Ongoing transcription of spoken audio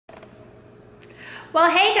Well,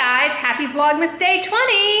 hey guys, happy Vlogmas Day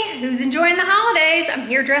 20. Who's enjoying the holidays? I'm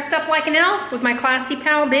here dressed up like an elf with my classy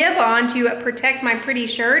pal bib on to protect my pretty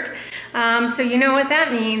shirt. So you know what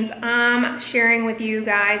that means. I'm sharing with you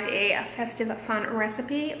guys a festive fun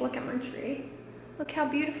recipe. Look at my tree. Look how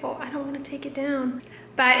beautiful. I don't want to take it down.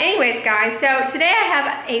 But anyways, guys, so today I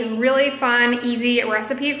have a really fun, easy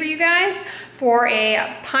recipe for you guys for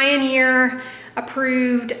a Pioneer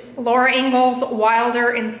approved Laura Ingalls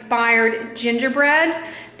Wilder inspired gingerbread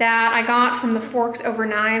that I got from the Forks Over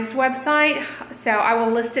Knives website. So I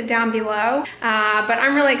will list it down below. But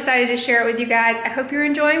I'm really excited to share it with you guys. I hope you're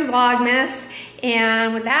enjoying Vlogmas.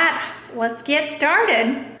 And with that, let's get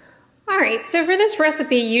started. All right, so for this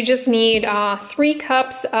recipe, you just need 3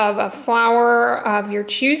 cups of flour of your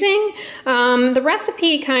choosing. The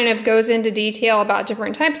recipe kind of goes into detail about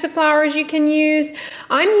different types of flours you can use.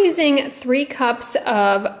 I'm using 3 cups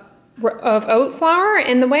of oat flour,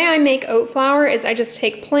 and the way I make oat flour is I just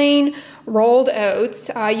take plain rolled oats.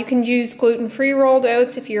 You can use gluten-free rolled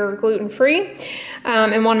oats if you're gluten-free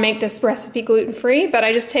and want to make this recipe gluten-free, but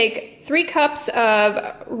I just take 3 cups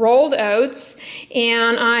of rolled oats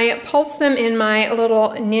and I pulse them in my little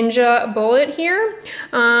Ninja bullet here.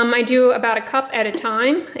 I do about a cup at a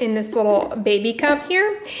time in this little baby cup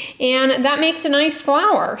here, and that makes a nice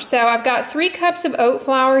flour. So I've got 3 cups of oat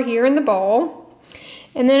flour here in the bowl.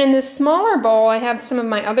 And then in this smaller bowl, I have some of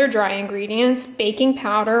my other dry ingredients: baking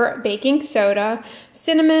powder, baking soda,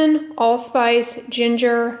 cinnamon, allspice,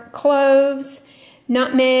 ginger, cloves,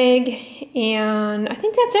 nutmeg, and I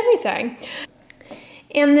think that's everything.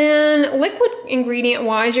 And then liquid ingredient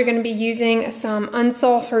wise, you're going to be using some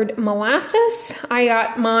unsulfured molasses. I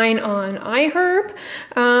got mine on iHerb,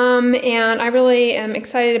 and I really am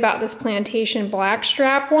excited about this Plantation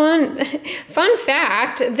Blackstrap one. Fun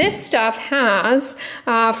fact, this stuff has,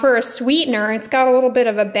 for a sweetener, it's got a little bit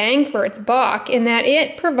of a bang for its buck in that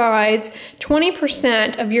it provides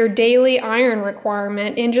 20% of your daily iron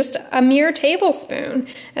requirement in just a mere tablespoon,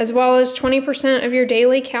 as well as 20% of your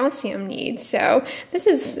daily calcium needs. So this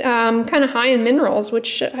is kind of high in minerals,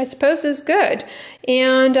 which I suppose is good.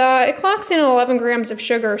 And it clocks in at 11 grams of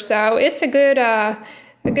sugar, so it's a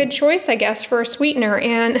good choice, I guess, for a sweetener.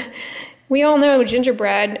 And we all know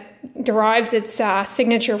gingerbread derives its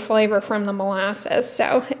signature flavor from the molasses,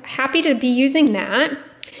 so happy to be using that.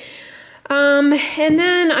 And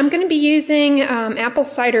then I'm going to be using apple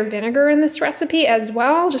cider vinegar in this recipe as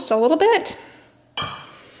well, just a little bit.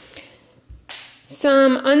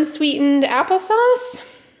 Some unsweetened applesauce.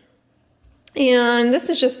 And this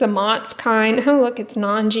is just the Mott's kind. Oh, look, it's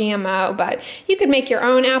non-GMO, but you could make your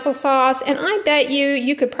own applesauce, and I bet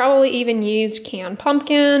you could probably even use canned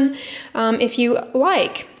pumpkin if you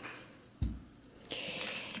like.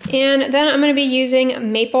 And then I'm going to be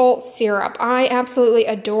using maple syrup. I absolutely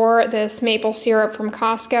adore this maple syrup from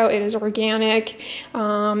Costco. It is organic.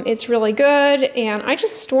 It's really good, and I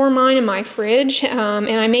just store mine in my fridge,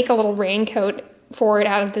 and I make a little raincoat for it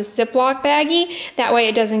out of this Ziploc baggie. That way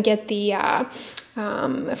it doesn't get the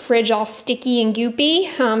fridge all sticky and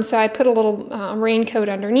goopy. So I put a little raincoat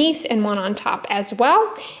underneath and one on top as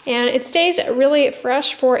well. And it stays really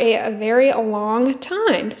fresh for a very long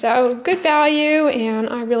time. So good value, and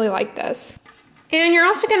I really like this. And you're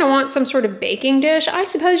also going to want some sort of baking dish. I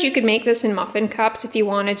suppose you could make this in muffin cups if you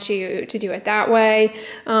wanted to do it that way.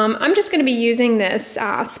 I'm just going to be using this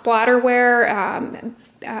splatterware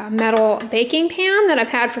metal baking pan that I've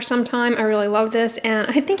had for some time. I really love this, and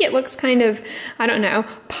I think it looks kind of, I don't know,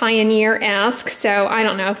 Pioneer-esque, so I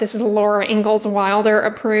don't know if this is Laura Ingalls Wilder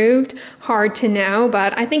approved. Hard to know,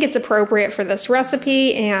 but I think it's appropriate for this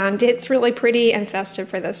recipe, and it's really pretty and festive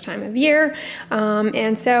for this time of year.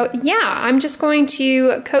 And so, yeah, I'm just going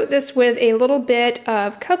to coat this with a little bit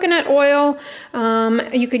of coconut oil.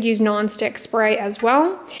 You could use nonstick spray as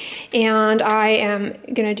well, and I am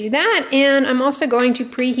going to do that, and I'm also going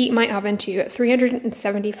to preheat my oven to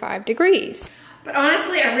 375 degrees. But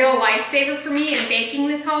honestly, a real lifesaver for me in baking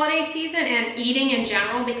this holiday season and eating in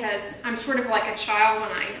general, because I'm sort of like a child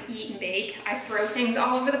when I eat and bake. I throw things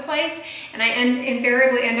all over the place, and I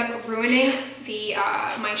invariably end up ruining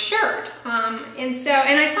my shirt. And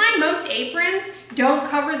I find most aprons don't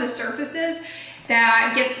cover the surfaces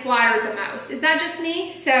that get splattered the most. Is that just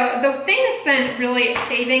me? So the thing that's been really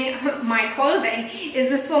saving my clothing is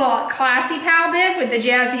this little classy pal bib with the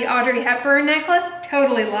jazzy Audrey Hepburn necklace.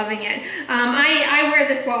 Totally loving it. I wear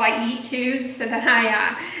this while I eat too, so that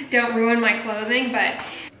I don't ruin my clothing. But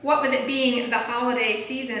what with it being the holiday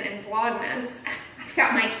season in Vlogmas, I've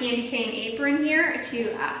got my candy cane apron here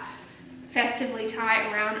to festively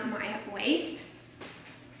tie around my waist.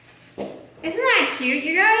 Isn't that cute,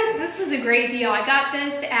 you guys? This was a great deal. I got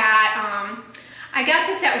this at I got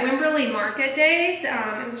this at Wimberley Market Days.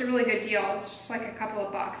 It was a really good deal. It's just like a couple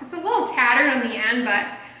of bucks. It's a little tattered on the end, but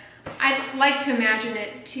I'd like to imagine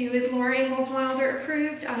it too is Laura Ingalls Wilder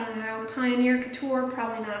approved. I don't know. Pioneer Couture,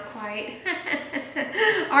 probably not quite.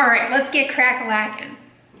 All right, let's get crack-a-lackin'.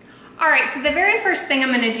 All right, so the very first thing I'm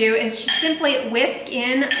going to do is simply whisk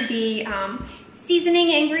in the seasoning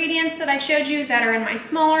ingredients that I showed you that are in my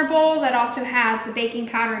smaller bowl that also has the baking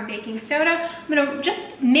powder and baking soda. I'm going to just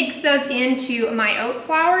mix those into my oat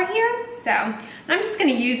flour here. So I'm just going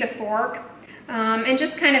to use a fork and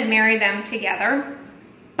just kind of marry them together.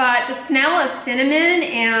 But the smell of cinnamon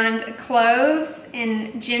and cloves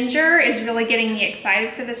and ginger is really getting me excited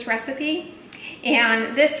for this recipe.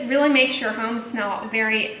 And this really makes your home smell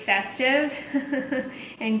very festive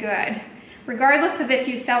and good. Regardless of if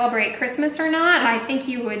you celebrate Christmas or not, I think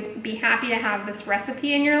you would be happy to have this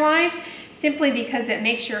recipe in your life simply because it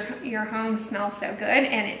makes your home smell so good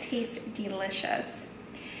and it tastes delicious.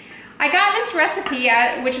 I got this recipe,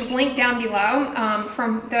 which is linked down below,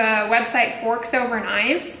 from the website Forks Over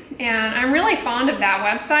Knives, and I'm really fond of that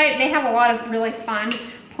website. They have a lot of really fun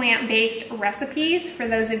plant-based recipes for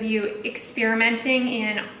those of you experimenting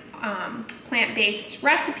in plant-based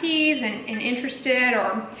recipes and interested,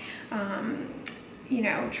 or you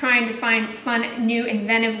know, trying to find fun, new,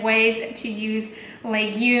 inventive ways to use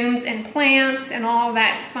legumes and plants and all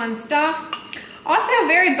that fun stuff. Also,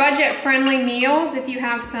 very budget-friendly meals if you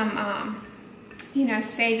have some, you know,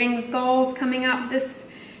 savings goals coming up this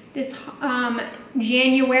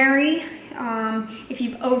January. If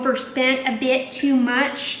you've overspent a bit too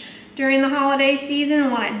much during the holiday season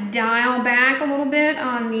and want to dial back a little bit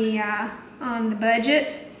on the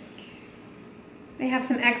budget, they have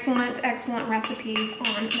some excellent recipes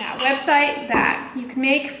on that website that you can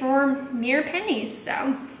make for mere pennies.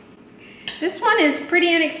 So this one is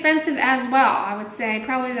pretty inexpensive as well. I would say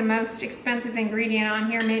probably the most expensive ingredient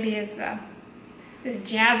on here maybe is the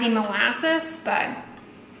jazzy molasses, but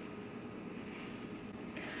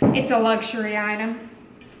it's a luxury item.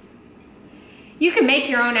 You can make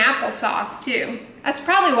your own applesauce too. That's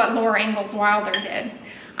probably what Laura Ingalls Wilder did.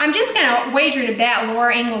 I'm just gonna wager to bet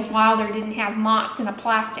Laura Ingalls Wilder didn't have Mott's in a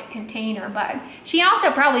plastic container, but she also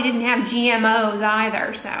probably didn't have GMOs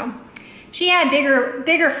either, so she had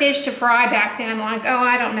bigger fish to fry back then, like, oh,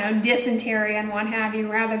 I don't know, dysentery and what have you,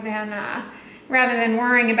 rather than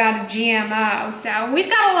worrying about a GMO. So we've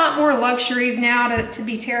got a lot more luxuries now to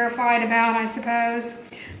be terrified about, I suppose.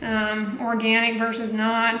 Organic versus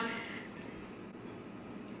not.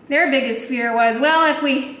 Their biggest fear was, well,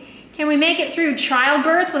 can we make it through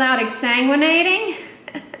childbirth without exsanguinating?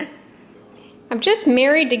 I've just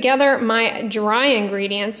married together my dry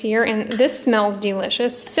ingredients here, and this smells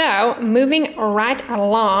delicious. So, moving right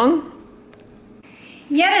along.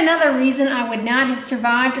 Yet another reason I would not have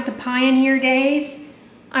survived at the Pioneer days.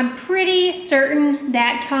 I'm pretty certain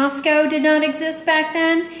that Costco did not exist back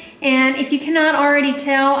then. And if you cannot already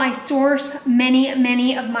tell, I source many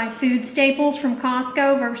of my food staples from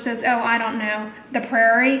Costco versus, oh, I don't know, the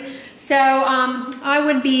prairie. So I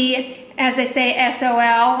would be, as I say, SOL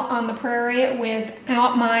on the prairie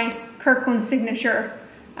without my Kirkland Signature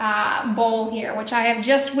bowl here, which I have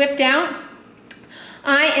just whipped out.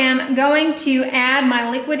 I am going to add my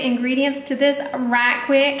liquid ingredients to this right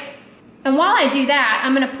quick. And while I do that,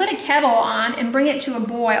 I'm going to put a kettle on and bring it to a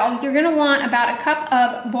boil. You're going to want about a cup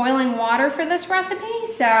of boiling water for this recipe,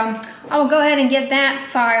 so I will go ahead and get that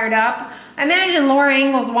fired up. I imagine Laura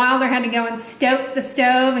Ingalls Wilder had to go and stoke the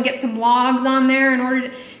stove and get some logs on there in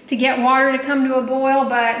order to get water to come to a boil,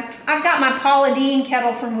 but I've got my Paula Deen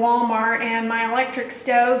kettle from Walmart and my electric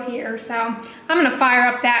stove here, so I'm going to fire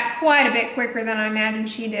up that quite a bit quicker than I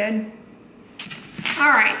imagined she did. All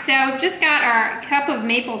right, so I've just got our cup of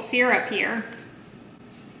maple syrup here.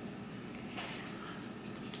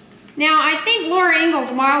 Now, I think Laura Ingalls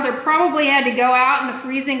Wilder probably had to go out in the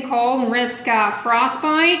freezing cold and risk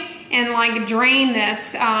frostbite and like drain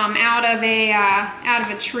this out of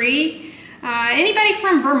a tree. Anybody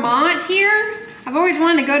from Vermont here? I've always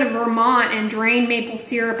wanted to go to Vermont and drain maple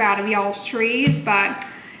syrup out of y'all's trees, but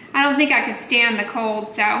I don't think I could stand the cold,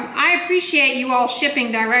 so I appreciate you all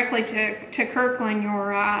shipping directly to Kirkland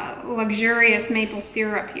your luxurious maple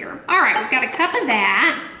syrup here. All right, we've got a cup of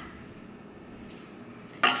that.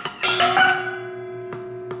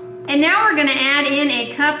 And now we're gonna add in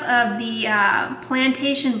a cup of the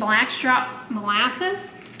Plantation Blackstrap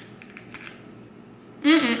molasses.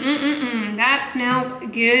 That smells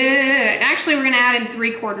good. Actually, we're gonna add in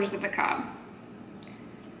 3/4 of a cup.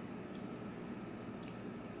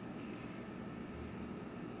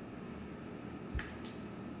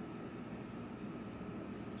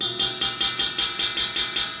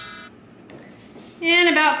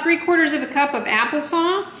 about 3/4 of a cup of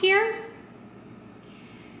applesauce here.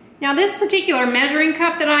 Now this particular measuring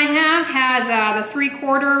cup that I have has the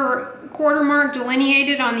 3/4 mark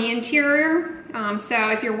delineated on the interior. So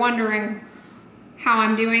if you're wondering how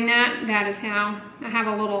I'm doing that, that is how. I have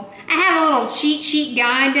a little cheat sheet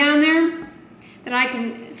guide down there that I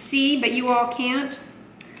can see, but you all can't.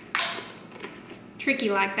 Tricky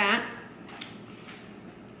like that.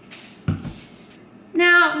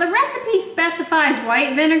 Now, the recipe specifies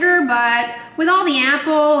white vinegar, but with all the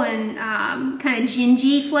apple and kind of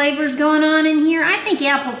gingy flavors going on in here, I think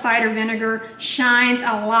apple cider vinegar shines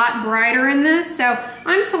a lot brighter in this. So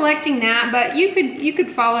I'm selecting that, but you could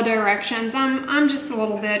follow directions. I'm just a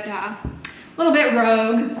little bit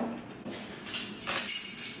rogue.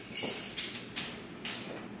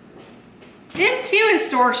 This too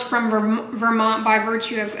is sourced from Vermont by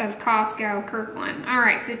virtue of Costco Kirkland. All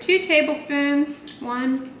right, so 2 tablespoons,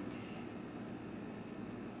 1,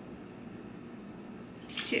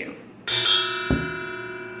 2.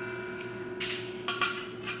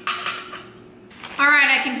 All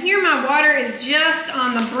right, I can hear my water is just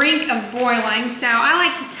on the brink of boiling, so I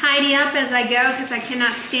like to tidy up as I go because I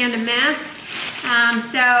cannot stand a mess.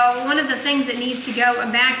 So one of the things that needs to go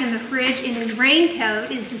back in the fridge in his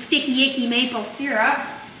raincoat is the sticky icky maple syrup.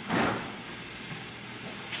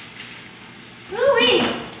 Ooh-wee.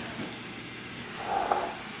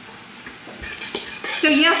 So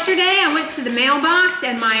yesterday I went to the mailbox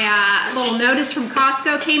and my little notice from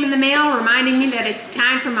Costco came in the mail reminding me that it's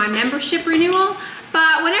time for my membership renewal.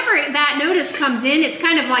 But whenever that notice comes in, it's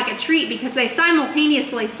kind of like a treat because they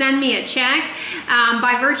simultaneously send me a check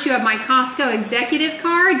by virtue of my Costco executive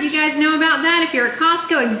card. Do you guys know about that? If you're a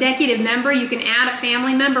Costco executive member, you can add a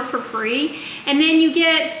family member for free. And then you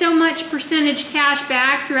get so much percentage cash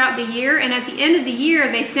back throughout the year. And at the end of the year,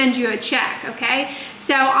 they send you a check, okay?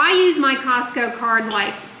 So I use my Costco card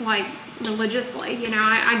like religiously. You know,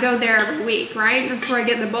 I go there every week, right? That's where I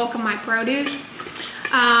get the bulk of my produce.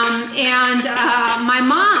 My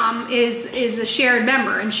mom is a shared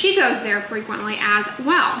member and she goes there frequently as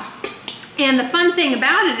well. And the fun thing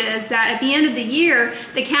about it is that at the end of the year,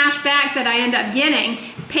 the cash back that I end up getting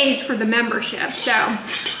pays for the membership. So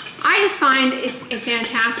I just find it's a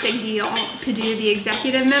fantastic deal to do the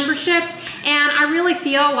executive membership. And I really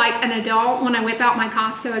feel like an adult when I whip out my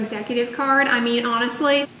Costco executive card. I mean,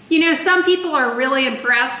 honestly, you know, some people are really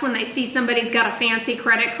impressed when they see somebody's got a fancy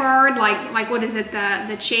credit card, like what is it,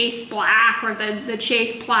 the Chase Black or the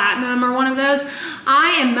Chase Platinum or one of those. I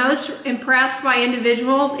am most impressed by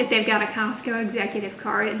individuals if they've got a Costco executive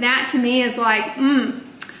card. That to me is like,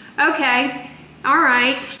 okay, all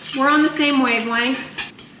right, we're on the same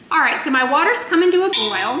wavelength. All right, so my water's coming to a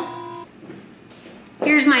boil.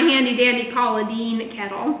 Here's my handy dandy Paula Deen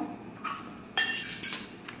kettle.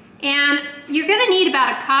 And you're gonna need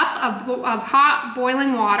about a cup of hot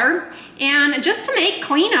boiling water. And just to make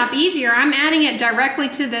cleanup easier, I'm adding it directly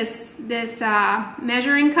to this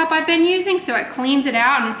measuring cup I've been using, so it cleans it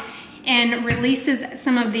out and releases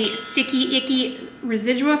some of the sticky, icky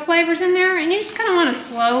residual flavors in there. And you just kinda wanna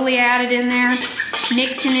slowly add it in there,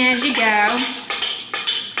 mixing it as you go.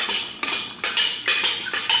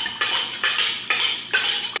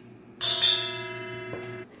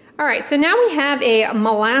 All right, so now we have a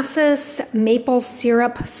molasses maple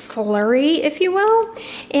syrup slurry, if you will.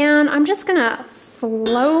 And I'm just gonna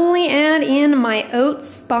slowly add in my oat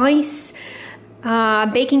spice,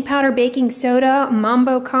 baking powder, baking soda,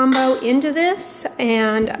 mambo combo into this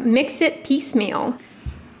and mix it piecemeal.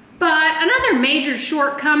 But another major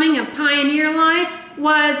shortcoming of Pioneer Life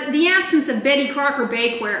was the absence of Betty Crocker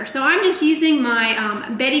bakeware. So I'm just using my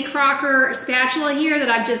Betty Crocker spatula here that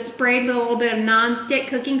I've just sprayed with a little bit of non-stick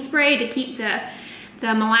cooking spray to keep the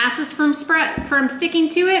molasses from sticking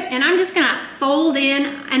to it. And I'm just gonna fold in,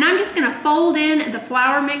 the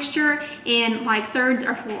flour mixture in like thirds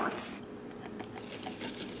or fourths.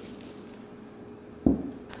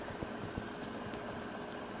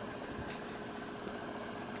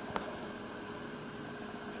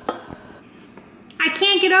 I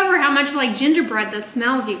can't get over how much like gingerbread this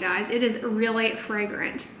smells, you guys. It is really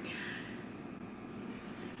fragrant.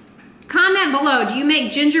 Comment below, do you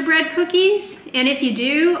make gingerbread cookies? And if you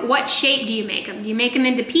do, what shape do you make them? Do you make them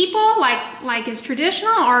into people like is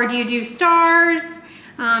traditional, or do you do stars,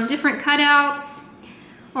 different cutouts?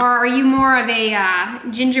 Or are you more of a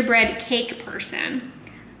gingerbread cake person?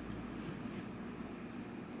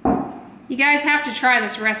 You guys have to try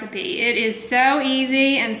this recipe. It is so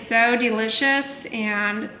easy and so delicious,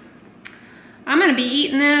 and I'm gonna be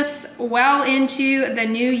eating this well into the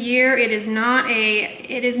new year. It is not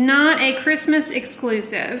a Christmas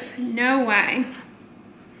exclusive. No way.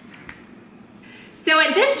 So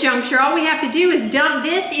at this juncture, all we have to do is dump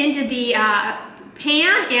this into the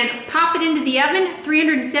pan and pop it into the oven,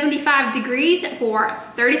 375 degrees for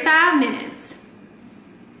 35 minutes.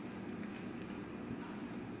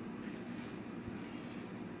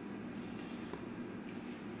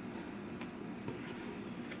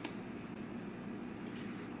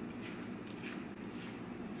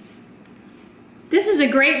 This is a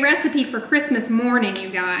great recipe for Christmas morning,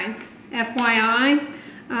 you guys. FYI.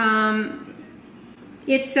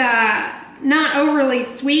 It's not overly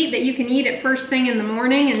sweet that you can eat it first thing in the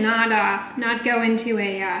morning and not go into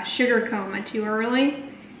a sugar coma too early.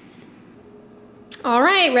 All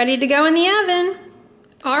right, ready to go in the oven.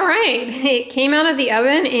 All right, it came out of the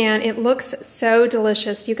oven and it looks so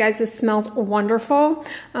delicious. You guys, this smells wonderful.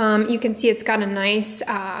 You can see it's got a nice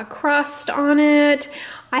crust on it.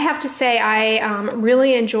 I have to say I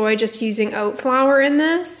really enjoy just using oat flour in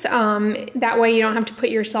this. That way you don't have to put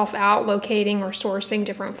yourself out locating or sourcing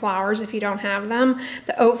different flours if you don't have them.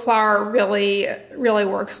 The oat flour really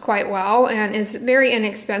works quite well and is very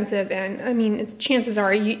inexpensive, and I mean, chances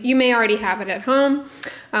are you may already have it at home,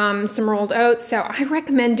 some rolled oats, so I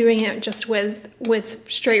recommend doing it just with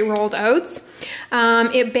straight rolled oats.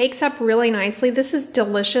 It bakes up really nicely. This is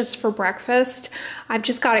delicious for breakfast. I've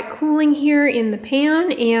just got it cooling here in the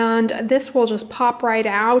pan, and this will just pop right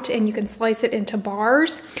out and you can slice it into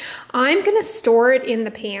bars. I'm gonna store it in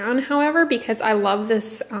the pan, however, because I love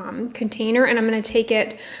this container, and I'm gonna take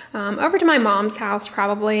it over to my mom's house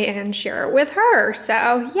probably and share it with her.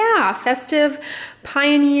 So yeah, festive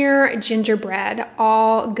Pioneer gingerbread,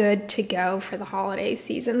 all good to go for the holiday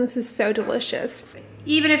season. This is so delicious.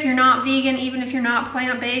 Even if you're not vegan, even if you're not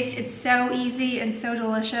plant-based, it's so easy and so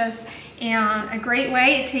delicious, and a great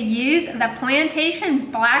way to use the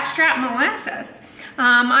plantation blackstrap molasses.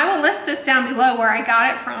 I will list this down below where I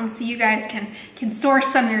got it from so you guys can source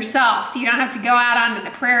some yourself, so you don't have to go out onto the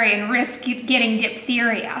prairie and risk getting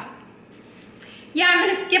diphtheria. Yeah, I'm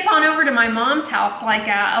gonna skip on over to my mom's house like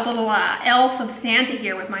a little elf of Santa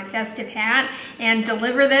here with my festive hat and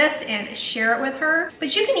deliver this and share it with her.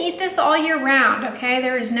 But you can eat this all year round, okay?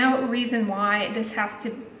 There is no reason why this has to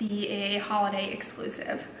be a holiday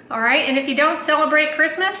exclusive, all right? And if you don't celebrate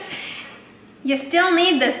Christmas, you still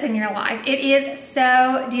need this in your life. It is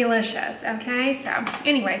so delicious, okay? So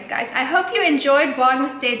anyways, guys, I hope you enjoyed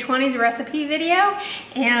Vlogmas Day 20's recipe video,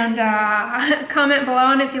 and comment below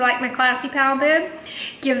on if you like my Classy Pal bib.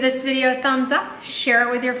 Give this video a thumbs up, share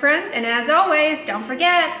it with your friends, and as always, don't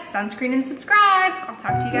forget, sunscreen and subscribe. I'll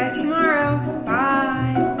talk to you guys tomorrow.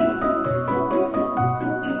 Bye.